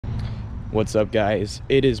What's up, guys?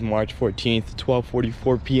 It is March 14th,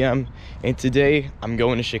 12:44 p.m. and today I'm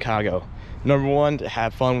going to Chicago. Number one, to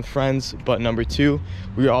have fun with friends, but number two,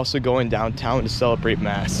 we're also going downtown to celebrate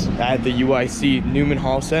Mass at the UIC Newman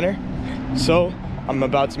Hall Center. So I'm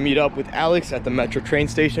about to meet up with Alex at the Metro train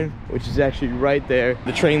station, which is actually right there.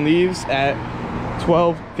 The train leaves at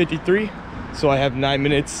 12:53, so I have 9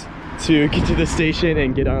 minutes to get to the station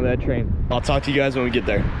and get on that train. I'll talk to you guys when we get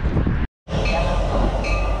there.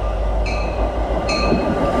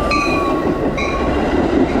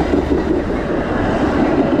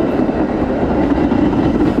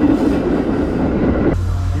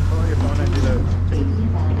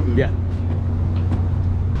 Yeah.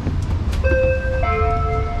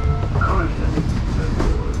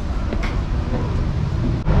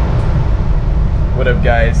 What up,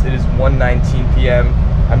 guys? It is 1:19 p.m.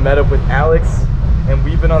 I met up with Alex and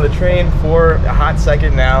we've been on the train for a hot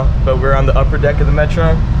second now, but we're on the upper deck of the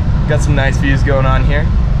Metro. Got some nice views going on here.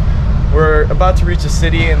 We're about to reach the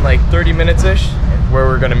city in like 30 minutes-ish, where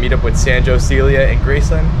we're gonna meet up with Sanjo, Celia, and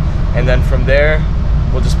Graceland. And then from there,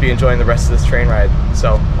 we'll just be enjoying the rest of this train ride.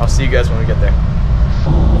 So I'll see you guys when we get there.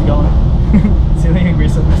 How's it going? Celia and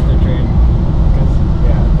Graceland missed their train.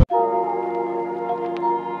 Yeah.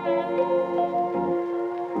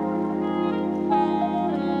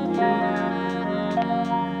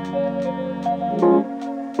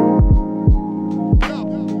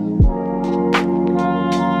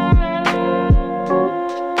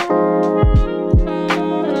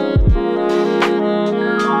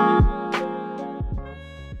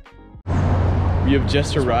 We have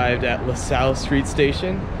just arrived at LaSalle Street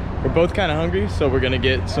Station. We're both kind of hungry, so we're gonna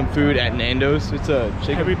get some food at Nando's. It's a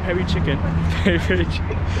chicken. Peri chicken. Peri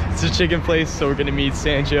chicken. It's a chicken place, so we're gonna meet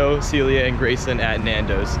Sanjo, Celia, and Grayson at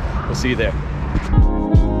Nando's. We'll see you there.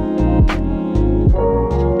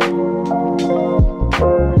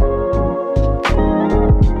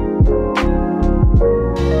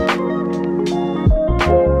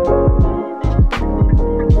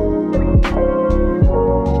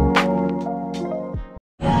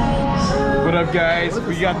 What up, guys?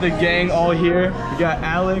 We got the gang all here. We got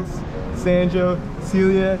Alex, Sanjo,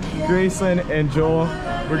 Celia, Graceland, and Joel.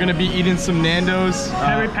 We're gonna be eating some Nando's.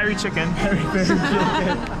 Peri chicken. Peri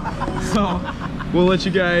chicken. So we'll let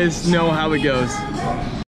you guys know how it goes.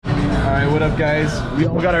 Alright, what up, guys? We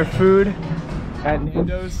all got our food at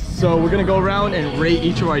Nando's. So we're gonna go around and rate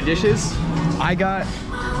each of our dishes. I got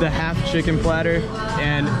the half chicken platter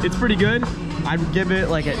and it's pretty good. I'd give it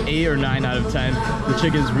like an 8 or 9 out of 10. The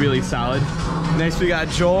chicken's really solid. Next we got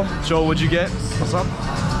Joel. Joel, what'd you get? What's up?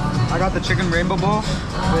 I got the chicken rainbow bowl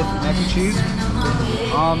with mac and cheese.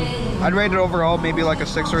 I'd rate it overall maybe like a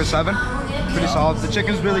 6 or a 7. Pretty solid. The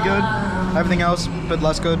chicken's really good. Everything else a bit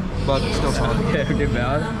less good, but still solid. Okay,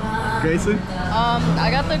 valid. Grayson?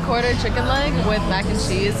 I got the quarter chicken leg with mac and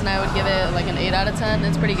cheese, and I would give it like an 8 out of 10.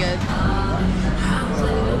 It's pretty good.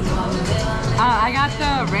 I got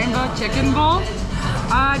the rainbow chicken bowl.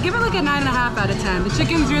 Give it like a 9.5 out of 10. The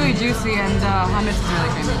chicken's really juicy and hummus is really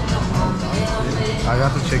creamy. I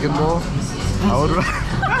got the chicken bowl. I would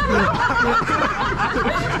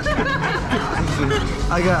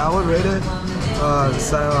rate it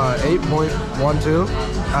 8.12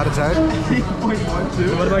 out of 10.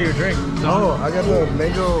 8.12. What about your drink? Oh, I got the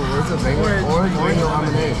mango. What's it? Orange mango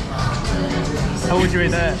lemonade. How would you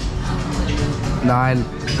rate that? 9.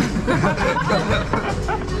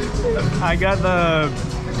 I got the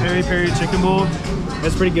peri chicken bowl.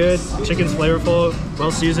 It's pretty good. Chicken's flavorful,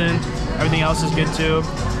 well seasoned. Everything else is good too.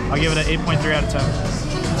 I'll give it an 8.3 out of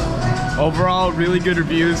 10. Overall, really good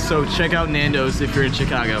reviews, so check out Nando's if you're in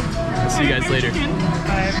Chicago. I'll see you guys later.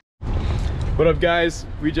 Bye. What up, guys?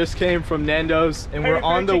 We just came from Nando's and we're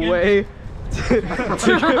on the way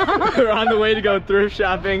we're on the way to go thrift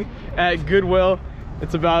shopping at Goodwill.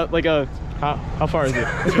 It's about like a how far is it?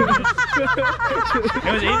 It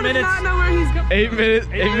was 8 minutes. I not know where he's going. 8 minute,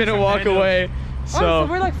 8 minute walk away. So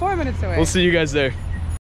we're like 4 minutes away. We'll see you guys there.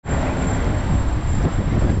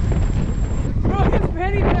 Bro, his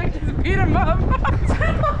fanny pack just beat him up.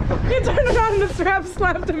 He turned around and the strap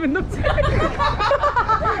slapped him in the face.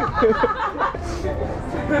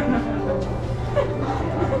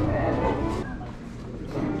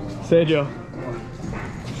 Sanjo.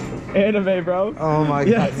 Anime, bro. Oh my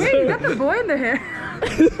Yes. god. Wait, you got the boy in the hair.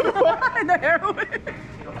 The heroin.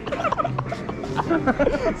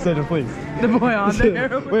 Sanjo, please. The boy on the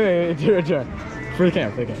heroin. Wait, turn. For the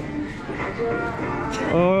camera,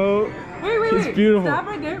 Oh, Wait. it's beautiful. Stop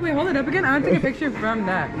right there. Wait, hold it up again. I want to take a picture from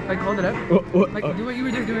that. Like, hold it up. Like, do what you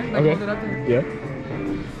were just doing. Like, okay. hold it up there. Yeah.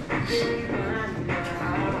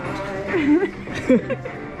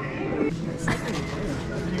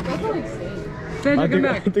 That's like Sandra, come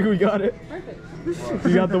back. I think we got it. Perfect.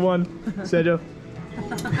 We got the one. Sandra.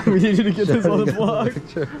 We need you to get this on the vlog.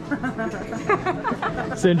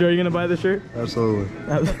 Sandra, are you gonna buy the shirt? Absolutely.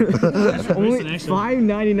 Only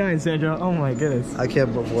 $5.99, Sandra. Oh my goodness. I can't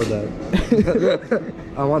afford that.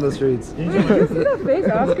 I'm on the streets. Wait, you see the face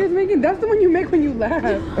Oscar's making? That's the one you make when you laugh.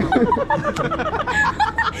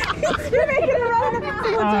 You're making it around every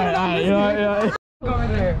single time. Yeah. Over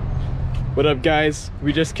there. What up, guys?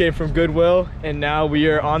 We just came from Goodwill, and now we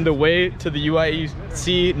are on the way to the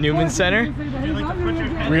UIC Newman Center.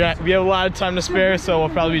 We have a lot of time to spare, so we'll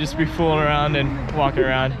probably just be fooling around and walking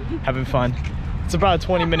around, having fun. It's about a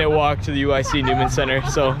 20-minute walk to the UIC Newman Center,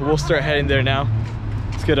 so we'll start heading there now.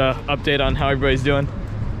 Let's get an update on how everybody's doing.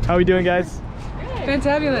 How are we doing, guys?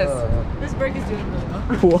 Fantabulous. This break is doing really well.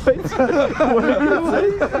 What?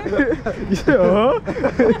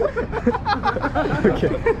 Okay,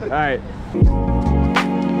 all right.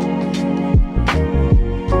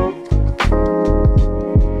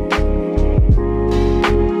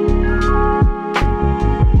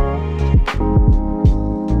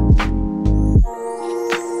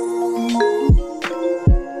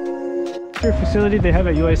 Your facility they have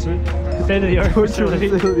at UIC? State-of-the-art facility.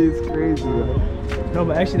 Facility is crazy, bro. No,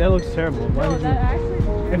 but actually that looks terrible. Why would you?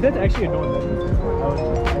 If that's actually annoying,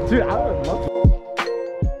 dude, I would love to.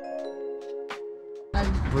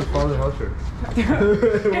 Where's Father Husher?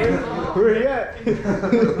 Where he at?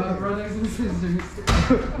 My brothers and sisters.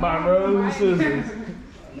 My brothers and sisters.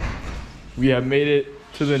 We have made it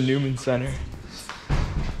to the Newman Center.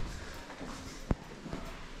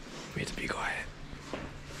 We have to be quiet.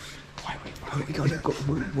 Why?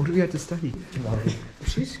 What do we have to study?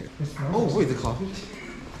 She's here. Oh, wait, the coffee?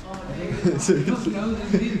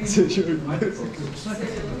 Did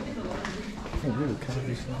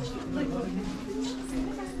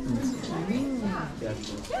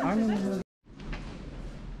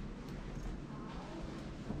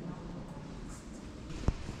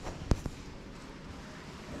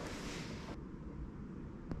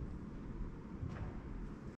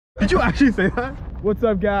you actually say that? What's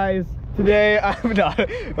up, guys? Today I'm not.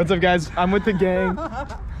 What's up, guys? I'm with the gang,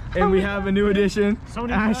 and we have a new addition.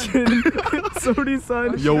 Ashton, Sony's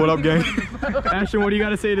son. Yo, what up, gang? Ashton, what do you got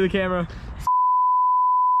to say to the camera?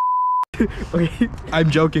 Okay.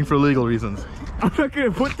 I'm joking for legal reasons. I'm not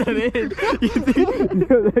gonna put that in. You think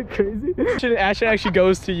that crazy? Ashton actually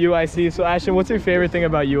goes to UIC. So Ashton, what's your favorite thing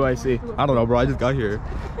about UIC? I don't know, bro. I just got here.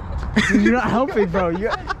 You're not helping, bro.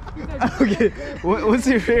 Okay. What's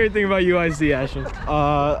your favorite thing about UIC, Ashton?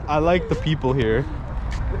 I like the people here.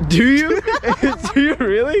 Do you? Do you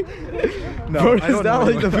really? No, Bro, I don't know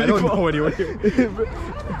like the anyone. I don't people. know anyone here.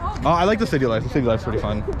 I like the city life. The city life's pretty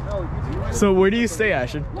fun. So where do you stay,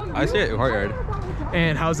 Ashton? I stay at Courtyard.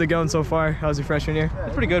 And how's it going so far? How's your freshman year?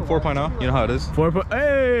 It's pretty good. 4.0. You know how it is. 4.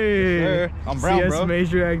 Hey! Sure. I'm brown, CS bro.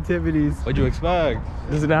 major activities. What'd you expect?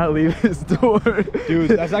 Does not leave his door.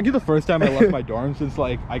 Dude, that's actually the first time I left my dorm since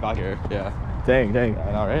like I got here. Yeah. Dang.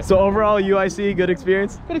 I know, right? So overall, UIC, good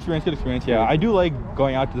experience? Good experience. Yeah, I do like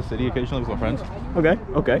going out to the city occasionally with my friends.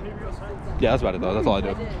 Okay. Yeah, that's about it though. That's all I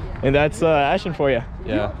do. And that's Ashton for you.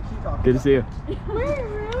 Yeah. Good to see you.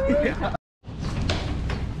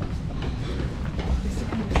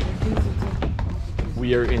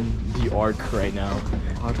 We are in the Arc right now.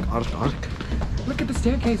 Arc. Look at the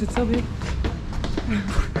staircase, it's so big.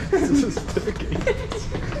 This is a staircase.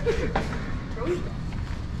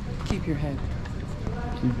 Keep your head.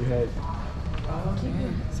 Keep your head.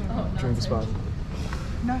 Drink the spot.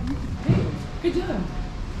 Good job.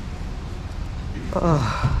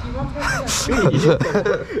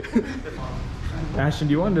 Ashton,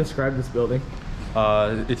 do you want to describe this building?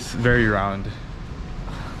 It's very round.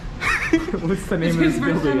 What's the name of this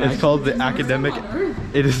building? It's called the Academic.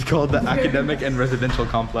 It is called the Academic and Residential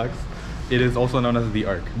Complex. It is also known as the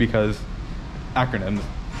ARC because acronyms.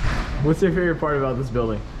 What's your favorite part about this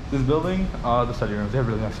building? This building, the study rooms. They have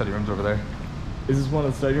really nice study rooms over there. Is this one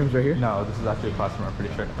of the study rooms right here? No, this is actually a classroom. I'm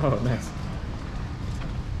pretty sure. Oh, nice.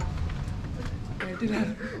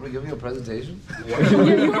 Are we giving a presentation? Yeah,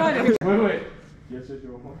 you got it. Wait.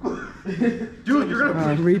 Dude, you're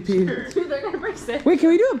gonna Repeat. Wait, can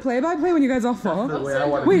we do a play-by-play when you guys all fall?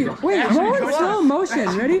 Wait, roll in slow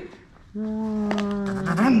motion. Ready?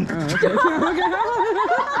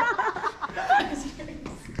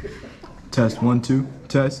 Test 1, 2.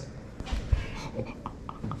 Test.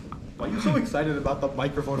 Why are you so excited about the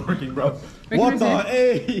microphone working, bro? Wait, What can the?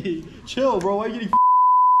 Hey, chill, bro. Why are you getting?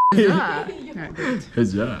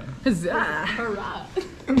 Huzzah. Huzzah.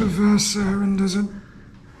 And the first siren doesn't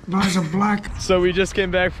Guys are black. So we just came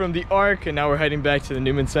back from the Arc, and now we're heading back to the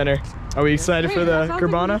Newman Center. Are we excited for the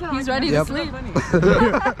Qurbana? He's ready to sleep.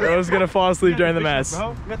 I was gonna fall asleep during the mass.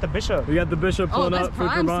 Bro, we got the bishop. We got the bishop pulling that's up for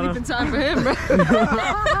prime Qurbana. sleeping time for him, bro.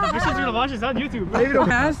 The bishop's gonna watch this on YouTube, bro.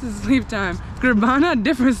 Mass is sleep time. Qurbana,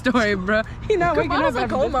 different story, bro. He not waking up. Qurbana's a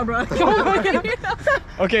coma, bro.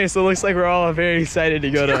 Okay, so it looks like we're all very excited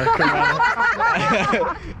to go to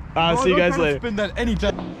Qurbana. I'll see you guys later. Spin that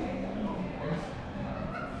anytime.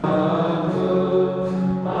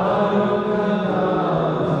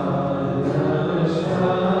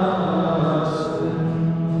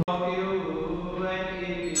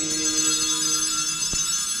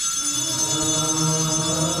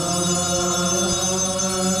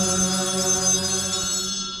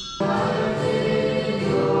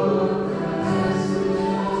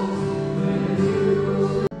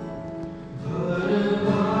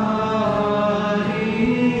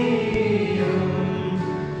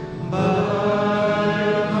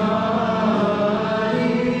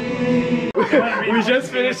 We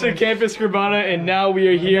just finished the campus Qurbana, and now we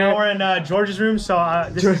are here. Now we're in George's room. So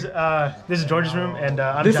this is George's room, and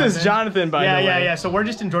I'm This Jonathan. is Jonathan, by the way. Yeah. So we're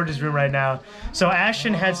just in George's room right now. So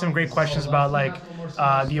Ashton had some great questions about like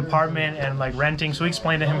the apartment and like renting. So we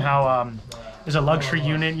explained to him how there's a luxury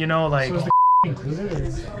unit, you know, like.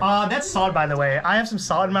 That's salt, by the way. I have some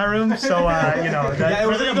salt in my room, so you know.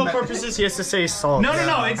 For legal purposes, he has to say salt. No.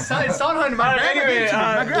 It's salt on my room. Anyway,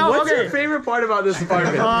 what's your favorite part about this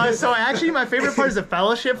apartment? So actually, my favorite part is the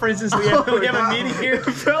fellowship. For instance, we have a meeting here.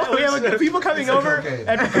 We have people coming over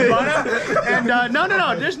at Qurbana, and no,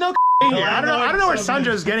 there's no here. I don't know where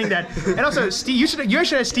Sandra's getting that. And also, Steve, you should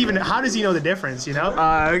ask Steven. How does he know the difference? You know?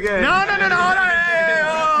 Okay. No.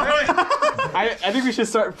 Hold on. I think we should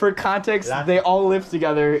start for context. They all live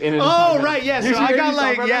together in an Oh apartment. right, yeah. So You I got introduce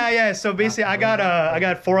like yourself, yeah. So basically, I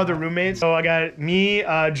got 4 other roommates. So I got me,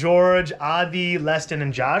 George, Adi, Leston,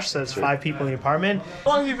 and Josh. So it's 5 people in the apartment.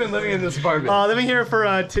 How long have you been living in this apartment? Living here for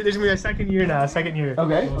there's gonna be my second year now. Second year.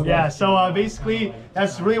 Okay. Yeah. So basically,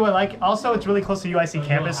 that's really what I like. Also, it's really close to UIC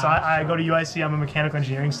campus. So I go to UIC. I'm a mechanical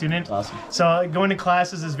engineering student. Awesome. So going to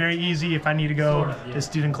classes is very easy. If I need to go to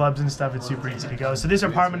student clubs and stuff, it's super easy to go. So this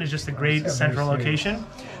apartment is just a great central location.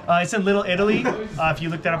 It's in Little Italy. If you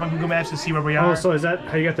look that up on Google Maps to see where we are. Oh, so is that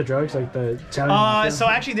how you got the drugs, like the Italian? So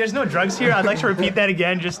actually, there's no drugs here. I'd like to repeat that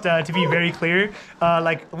again, just to be very clear.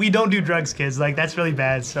 Like, we don't do drugs, kids. Like, that's really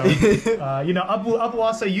bad. So, you know, Abu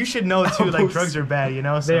also, you should know too. Like, drugs are bad. You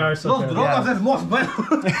know, so, They are so bad.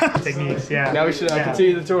 techniques. Yeah. Now we should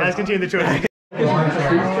continue the tour. Let's continue the tour.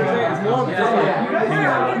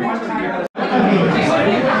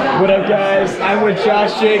 What up, guys? I'm with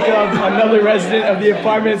Josh Jacob, another resident of the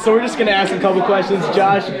apartment. So we're just gonna ask a couple questions.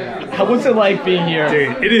 Josh, what's it like being here?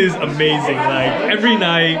 Dude, it is amazing. Like every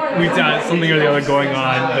night we've got something or the other going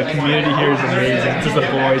on. The community here is amazing. Just the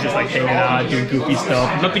boys just like hanging out, doing goofy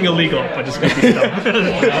stuff. Nothing illegal, but just goofy stuff.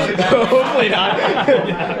 Hopefully not.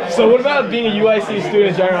 So what about being a UIC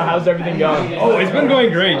student in general? How's everything going? Oh, it's been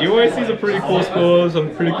going great. UIC is a pretty cool school.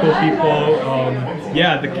 Some pretty cool people.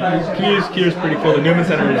 Yeah, the community here is pretty cool. The Newman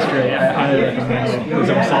Center is great. I highly recommend it. There's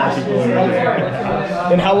some solid people over there.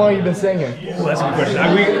 And how long have you been staying here? Well, that's a good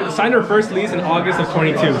question. We signed our first lease in August of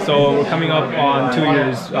 22, so we're coming up on 2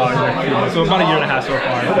 years. So about a year and a half so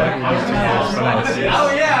far.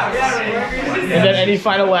 And then any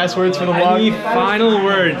final last words for the vlog? Any final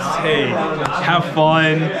words? Hey, have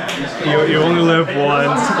fun. You only live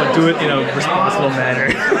once, but do it in a responsible manner.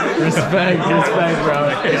 Respect, bro.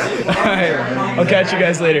 Alright, I'll catch you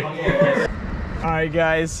guys later. Alright,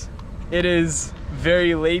 guys, it is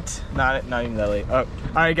very late. Not even that late. Oh.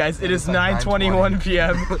 Alright, guys, it is 9:21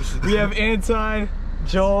 p.m. We have Anton,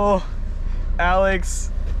 Joel,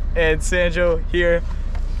 Alex, and Sandro here.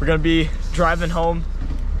 We're gonna be driving home.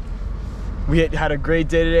 We had a great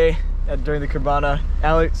day today during the Qurbana.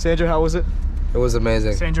 Alex, Sandro, how was it? It was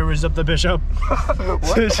amazing. Sandra raised up the bishop.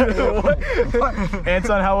 What?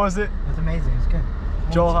 Anton, how was it? It's amazing. It's good.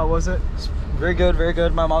 Joel, how was it? Very good. Very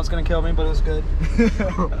good. My mom's gonna kill me, but it was good.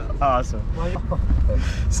 Awesome.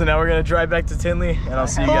 So now we're gonna drive back to Tinley, and I'll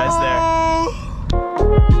see you guys there. I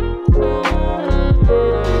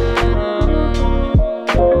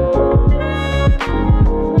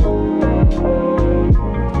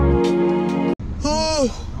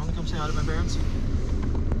wanna come say hi to my parents.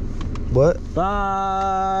 What?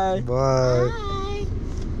 Bye. Bye.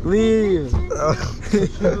 Leave.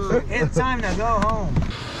 It's time to go home.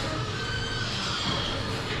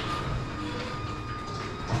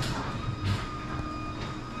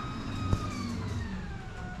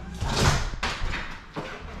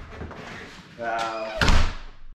 Wow.